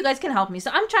 Maybe you guys can help me.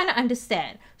 So I'm trying to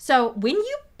understand. So when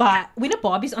a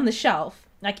Barbie's on the shelf,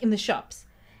 like in the shops,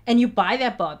 and you buy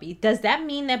that Barbie, does that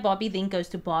mean that Barbie then goes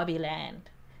to Barbie Land?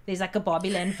 There's like a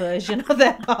Barbie Land version of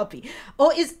that Barbie.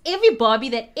 Or is every Barbie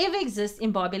that ever exists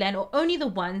in Barbie Land, or only the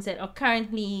ones that are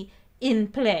currently in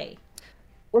play?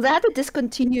 Well, they have the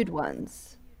discontinued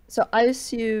ones. So I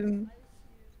assume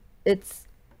it's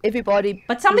everybody.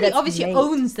 But somebody obviously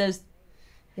owns those.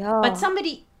 Yeah. But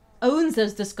somebody owns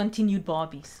those discontinued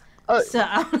Barbies. Oh. So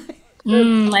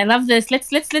I love this. Let's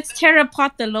tear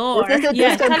apart the lore.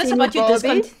 Yeah, tell us about your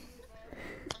Barbie.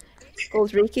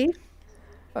 Called Ricky.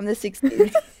 from the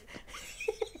 60s.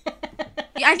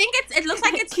 Yeah, I think it looks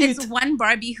like it's one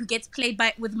Barbie who gets played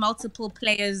with multiple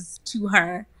players to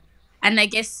her, and I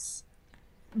guess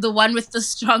the one with the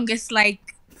strongest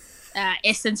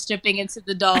essence dripping into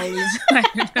the doll is.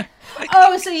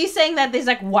 Oh, so you're saying that there's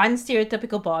like one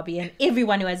stereotypical Barbie and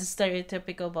everyone who has a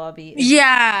stereotypical Barbie is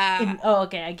Yeah.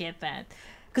 Okay, I get that.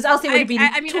 Because else there would have been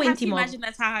I mean, 20 I have to more. imagine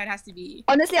that's how it has to be.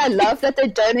 Honestly, I love that they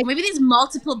don't. Maybe there's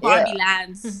multiple Barbie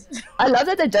lands. I love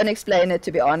that they don't explain it.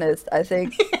 To be honest, I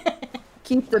think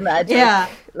keep the magic. Yeah.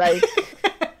 Like.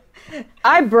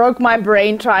 I broke my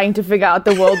brain trying to figure out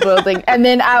the world building, and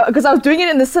then because I was doing it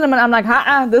in the cinema, and I'm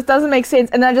like, this doesn't make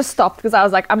sense, and then I just stopped because I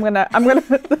was like, I'm gonna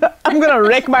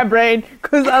wreck my brain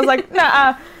because I was like,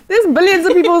 there's billions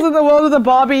of people in the world with a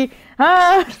Barbie,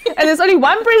 and there's only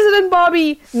one president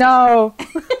Barbie. No.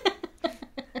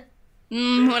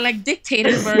 More like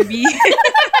dictator Barbie.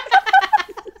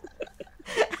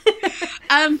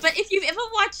 But if you've ever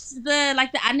watched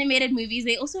the animated movies,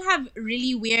 they also have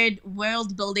really weird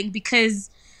world building because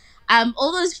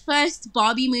all those first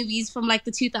Barbie movies from like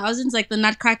the 2000s, like the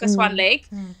Nutcracker Swan Lake,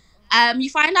 you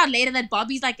find out later that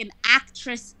Barbie's like an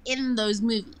actress in those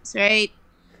movies, right?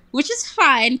 Which is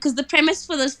fine because the premise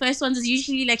for those first ones is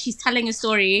usually like she's telling a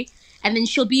story and then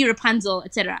she'll be Rapunzel,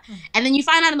 etc. And then you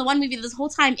find out in the one movie that this whole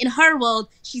time in her world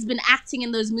she's been acting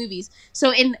in those movies.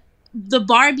 So in the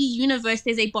Barbie universe,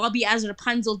 there's a Barbie as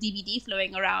Rapunzel DVD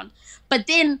flowing around. But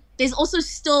then there's also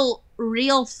still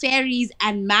real fairies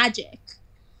and magic.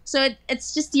 So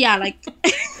it's just,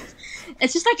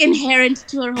 it's just like inherent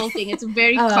to her whole thing. It's a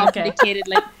very complicated,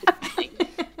 thing.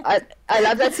 I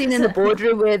love that scene in the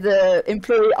boardroom where the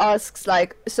employee asks,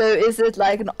 like, so is it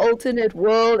like an alternate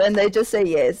world? And they just say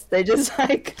yes. They just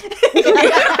like,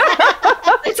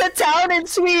 it's a town in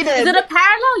Sweden. Is it a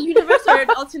parallel universe or an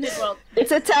alternate world?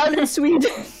 It's a town in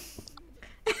Sweden.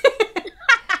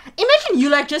 Imagine you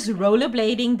like just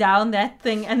rollerblading down that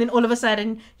thing and then all of a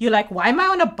sudden you're like, why am I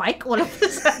on a bike all of a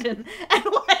sudden? And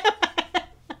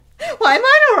why am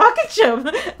I on a rocket ship?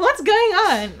 What's going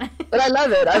on? But I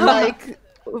love it. I'm like,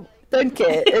 don't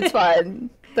care. It's fine.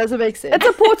 Doesn't make sense. It's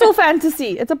a portal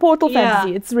fantasy.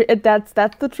 Fantasy.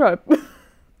 That's the trope. And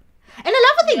I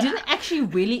love that they didn't actually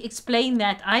really explain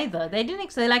that either. They didn't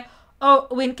explain like, oh,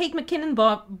 when Kate McKinnon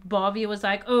Barbie was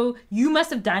like, oh, you must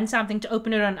have done something to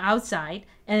open it on outside,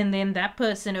 and then that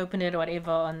person opened it or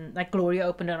whatever on like Gloria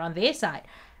opened it on their side.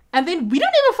 And then we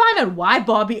don't ever find out why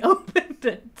Barbie opened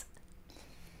it.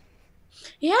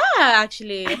 Yeah,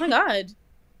 actually. Oh my god.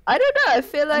 I don't know. I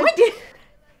feel like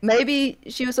maybe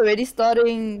she was already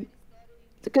starting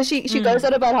because she goes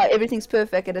on about how everything's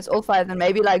perfect and it's all fine, and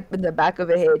maybe like in the back of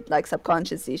her head, like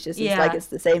subconsciously, she's just like it's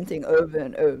the same thing over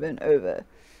and over and over,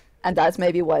 and that's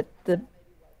maybe what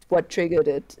triggered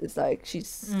it. Is like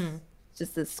she's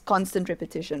just this constant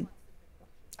repetition.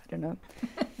 I don't know.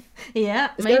 Yeah,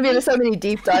 there's gonna be so many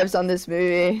deep dives on this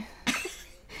movie.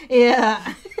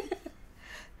 Yeah.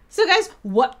 So guys,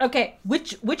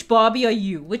 which Barbie are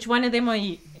you? Which one of them are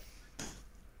you?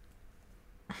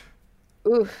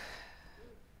 Oof.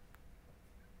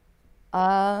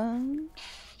 I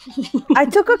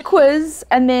took a quiz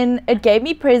and then it gave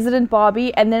me President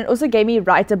Barbie and then it also gave me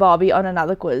Writer Barbie on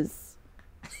another quiz.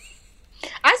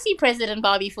 I see President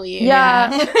Barbie for you. Yeah.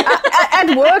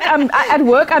 At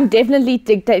work I'm definitely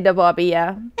Dictator Barbie,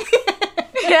 yeah.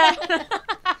 Yeah.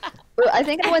 Well, I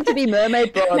think I want to be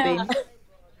Mermaid Barbie.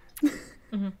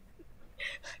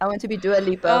 I want to be Dua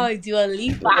Lipa. Oh, Dua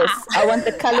Lipa. Yes, I want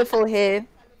the colorful hair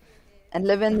and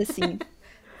live in the sea.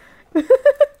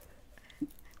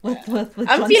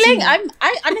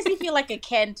 I honestly feel like a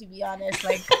Ken, to be honest.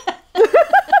 Like,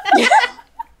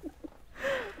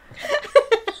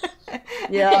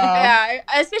 yeah.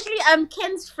 Especially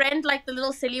Ken's friend, like the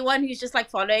little silly one who's just like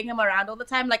following him around all the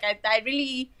time. Like, I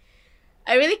really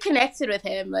connected with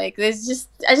him. Like, I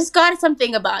just got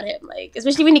something about him. Like,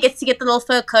 especially when he gets to get the little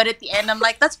fur coat at the end. I'm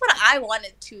like, that's what I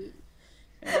wanted to.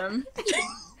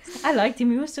 I liked him.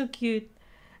 He was so cute.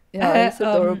 Yeah, he's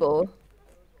adorable.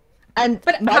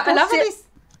 But I love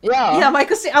how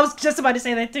Michael said. I was just about to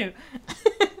say that too.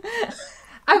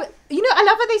 I love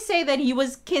how they say that he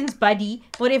was Ken's buddy,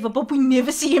 whatever, but we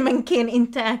never see him and Ken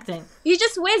interacting. He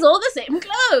just wears all the same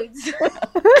clothes.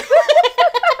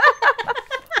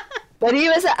 But he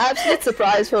was an absolute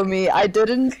surprise for me. I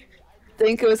didn't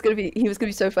think he was gonna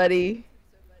be so funny.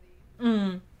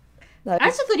 Like, I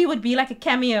just thought he would be like a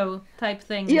cameo type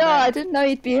thing. Yeah, I didn't know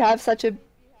he'd have such a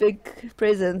big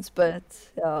presence, but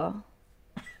yeah.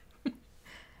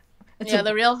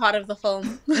 The real heart of the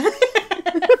film. They're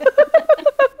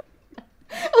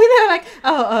like,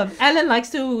 Alan likes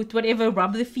to whatever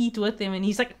rub the feet with him, and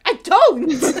he's like, I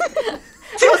don't.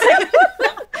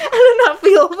 I don't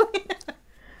feel.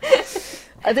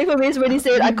 I think for me it's when he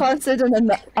said, I can't sit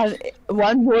on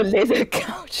one more leather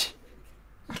couch.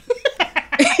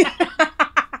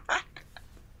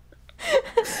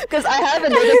 Because I have a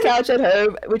leather couch at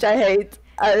home, which I hate.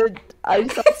 I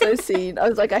felt so seen. I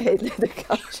was like, I hate leather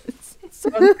couches. It's so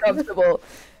uncomfortable.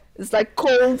 It's like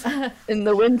cold in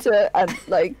the winter and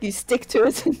like you stick to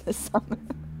it in the summer.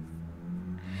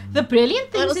 The brilliant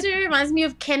It thing also reminds me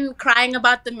of Ken crying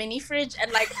about the mini fridge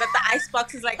and like that the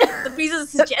icebox is like the freezer's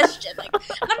suggestion. Like, and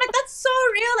I'm like, that's so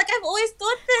real. Like I've always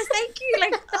thought this. Thank you.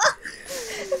 Like,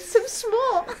 it's so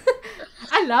small.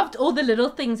 I loved all the little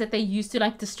things that they used to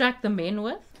like distract the men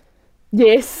with.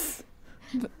 Yes.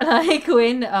 Like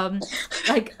when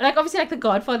like obviously like the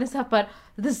Godfather and stuff, but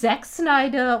the Zack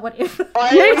Snyder whatever.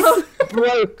 I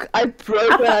broke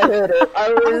when I heard it.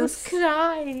 I was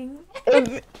crying.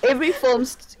 Every film,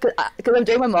 because I'm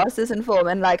doing my master's in film,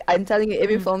 and like I'm telling you,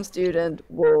 every film student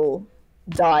will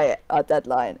die at that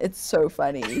line. It's so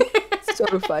funny.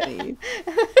 So funny.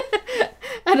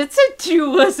 And it's so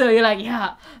true. So you're like,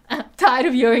 yeah, I'm tired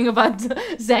of hearing about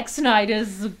Zack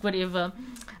Snyder's whatever.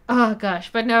 Oh gosh,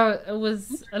 but no, it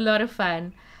was a lot of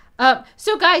fun.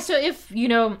 So guys, so if you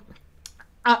know,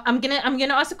 I'm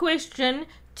gonna ask a question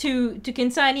to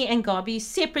Kinsani and Gabi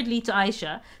separately to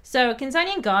Aisha. So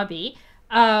Kinsani and Gabi,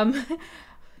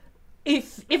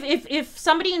 if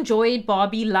somebody enjoyed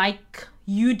Barbie like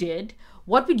you did,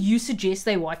 what would you suggest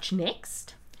they watch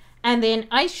next? And then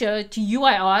Aisha, to you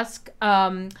I ask,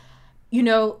 you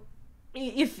know,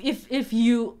 if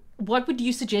you, what would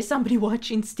you suggest somebody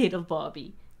watch instead of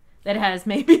Barbie that has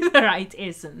maybe the right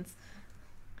essence?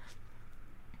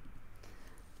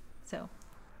 So.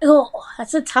 oh,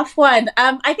 that's a tough one.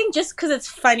 I think just because it's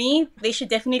funny, they should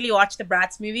definitely watch the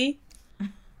Bratz movie.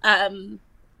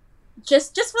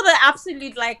 Just for the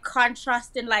absolute like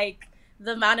contrast in like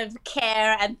the amount of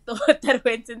care and thought that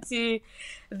went into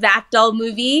that doll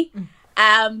movie.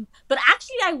 But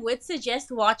actually I would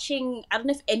suggest watching, I don't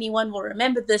know if anyone will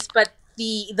remember this, but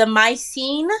the My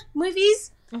Scene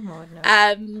movies. Oh no.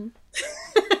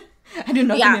 I do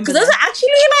not yeah, remember because those that. are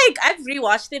actually like, I've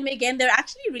rewatched them again. They're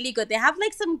actually really good. They have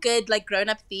like some good like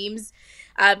grown-up themes.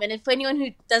 And if for anyone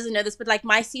who doesn't know this, but like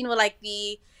My Scene were like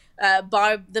the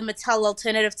the Mattel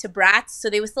alternative to Bratz. So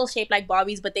they were still shaped like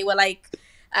Barbies, but they were like,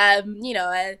 you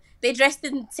know, they dressed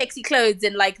in sexy clothes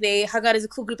and like they hung out as a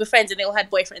cool group of friends and they all had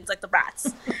boyfriends like the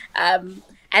Bratz.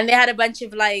 And they had a bunch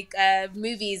of like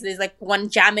movies. There's like one,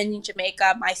 Jam in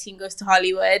Jamaica, My Scene Goes to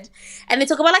Hollywood, and they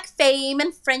talk about like fame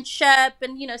and friendship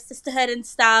and, you know, sisterhood and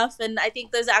stuff. And I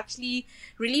think those are actually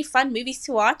really fun movies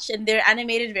to watch, and they're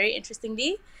animated very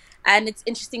interestingly. And it's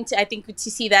interesting to, I think, to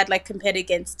see that like compared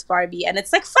against Barbie, and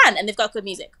it's like fun, and they've got good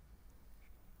music.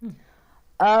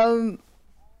 I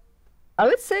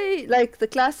would say like the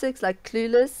classics like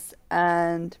Clueless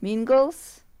and Mean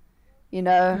Girls. You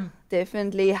know,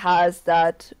 definitely has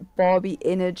that Barbie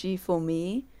energy for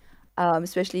me,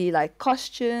 especially like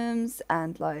costumes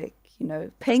and like, you know,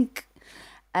 pink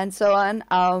and so on.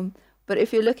 But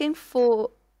if you're looking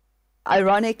for,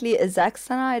 ironically, a Zack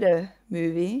Snyder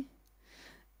movie,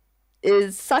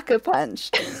 is Sucker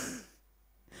Punch.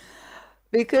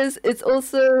 Because it's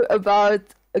also about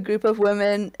a group of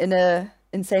women in a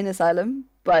insane asylum,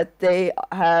 but they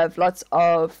have lots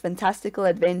of fantastical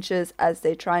adventures as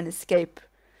they try and escape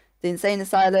the insane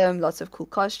asylum. Lots of cool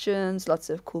costumes, lots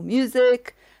of cool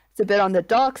music. It's a bit on the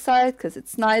dark side because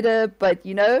it's Snyder, but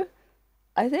you know,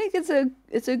 I think it's a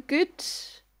good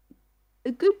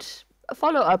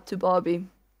follow up to Barbie.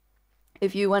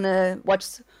 If you want to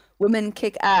watch women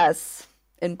kick ass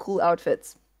in cool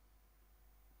outfits.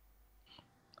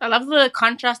 I love the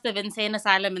contrast of insane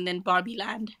asylum and then Barbie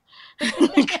land.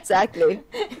 Exactly.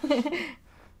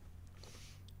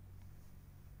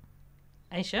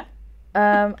 Aisha?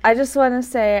 I just want to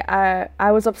say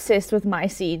I was obsessed with My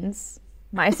Scenes.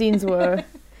 My Scenes were...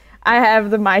 I have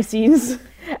the My Scenes.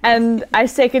 And I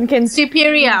second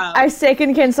Superior. I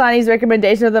second Kensani's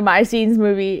recommendation of the My Scenes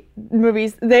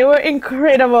movies. They were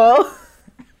incredible.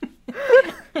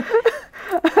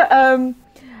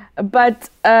 But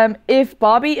if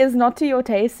Barbie is not to your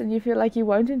taste and you feel like you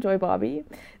won't enjoy Barbie,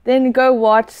 then go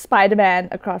watch Spider-Man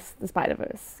Across the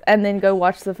Spider-Verse and then go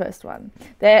watch the first one.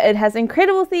 It has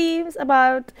incredible themes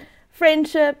about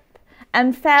friendship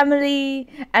and family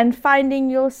and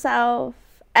finding yourself,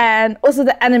 and also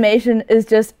the animation is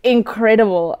just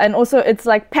incredible, and also it's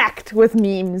like packed with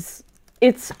memes.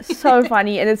 It's so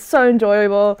funny and it's so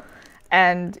enjoyable,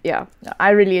 and yeah,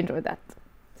 I really enjoyed that.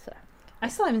 So I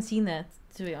still haven't seen that,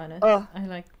 to be honest. Oh, I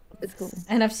like, it's cool.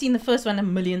 and I've seen the first one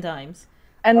 1,000,000 times.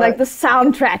 and like the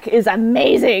soundtrack is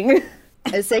amazing.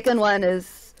 The second one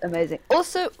is amazing.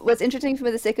 Also, what's interesting for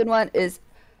me, the second one is,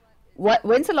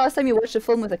 when's the last time you watched a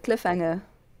film with a cliffhanger?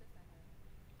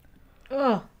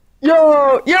 Oh.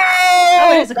 Yo!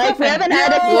 it's a Like, we cliffhanger. haven't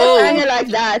had a cliffhanger like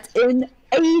that in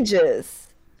ages.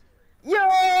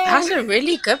 That's a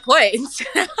really good point.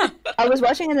 I was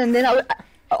watching it, and then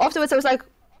afterwards I was like,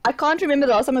 I can't remember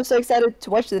the last time I was so excited to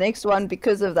watch the next one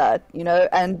because of that, you know?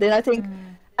 And then I think,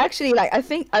 actually, like, I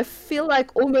feel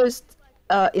like almost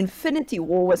Infinity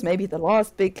War was maybe the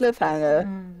last big cliffhanger.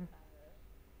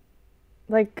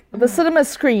 Like, the cinema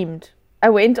screamed. I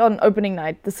went on opening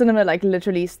night. The cinema, like,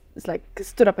 literally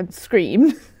stood up and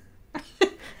screamed.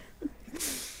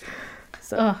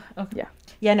 So, okay. yeah.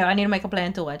 Yeah, no, I need to make a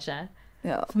plan to watch that.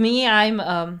 Yeah. For me,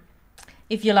 I'm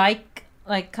if you like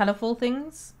colorful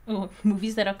things or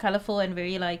movies that are colorful and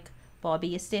very like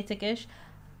Barbie aesthetic-ish,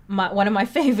 one of my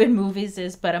favorite movies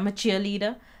is But I'm a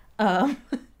Cheerleader.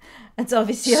 It's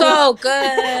obviously So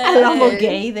good. a lot more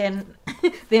gay than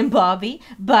Barbie,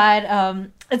 but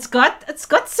it's got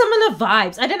similar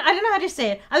vibes. I don't know how to say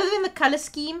it. Other than the color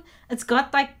scheme, it's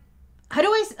got like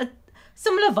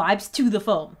similar vibes to the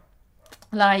film,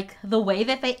 like the way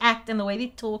that they act and the way they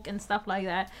talk and stuff like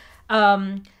that.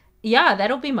 Yeah,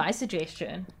 that'll be my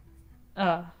suggestion.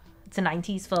 It's a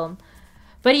 90s film.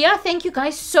 But yeah, thank you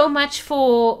guys so much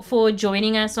for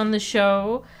joining us on the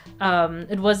show.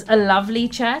 It was a lovely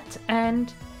chat,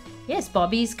 and yes,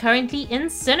 Barbie's currently in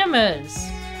cinemas.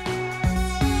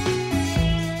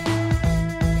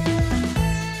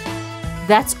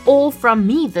 That's all from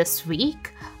me this week.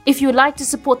 If you would like to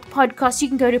support the podcast, you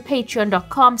can go to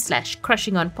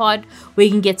patreon.com/crushingonpod, where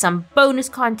you can get some bonus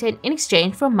content in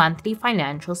exchange for a monthly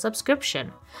financial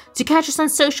subscription. To catch us on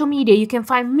social media, you can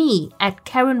find me at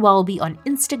Karen Welby on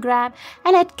Instagram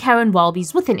and at Karen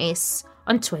Welby's with an S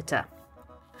on Twitter.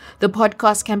 The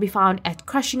podcast can be found at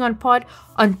Crushing on Pod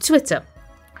on Twitter,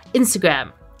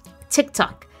 Instagram,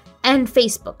 TikTok, and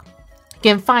Facebook. You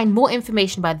can find more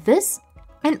information about this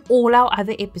and all our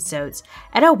other episodes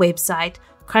at our website,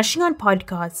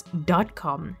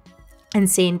 crushingonpodcasts.com, and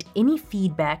send any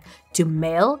feedback to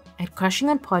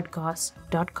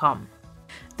mail@crushingonpodcasts.com.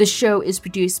 The show is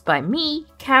produced by me,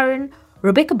 Karen,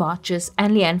 Rebecca Barches,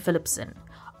 and Leanne Phillipson.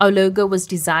 Our logo was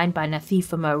designed by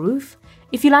Nathifa Maroof.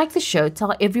 If you like the show,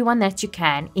 tell everyone that you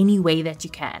can, any way that you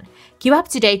can. Keep up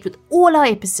to date with all our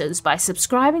episodes by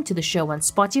subscribing to the show on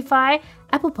Spotify,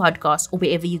 Apple Podcasts, or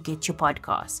wherever you get your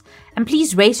podcasts. And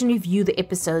please rate and review the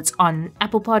episodes on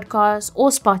Apple Podcasts or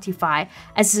Spotify,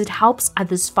 as it helps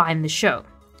others find the show.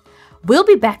 We'll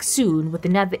be back soon with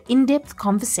another in-depth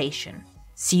conversation.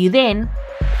 See you then.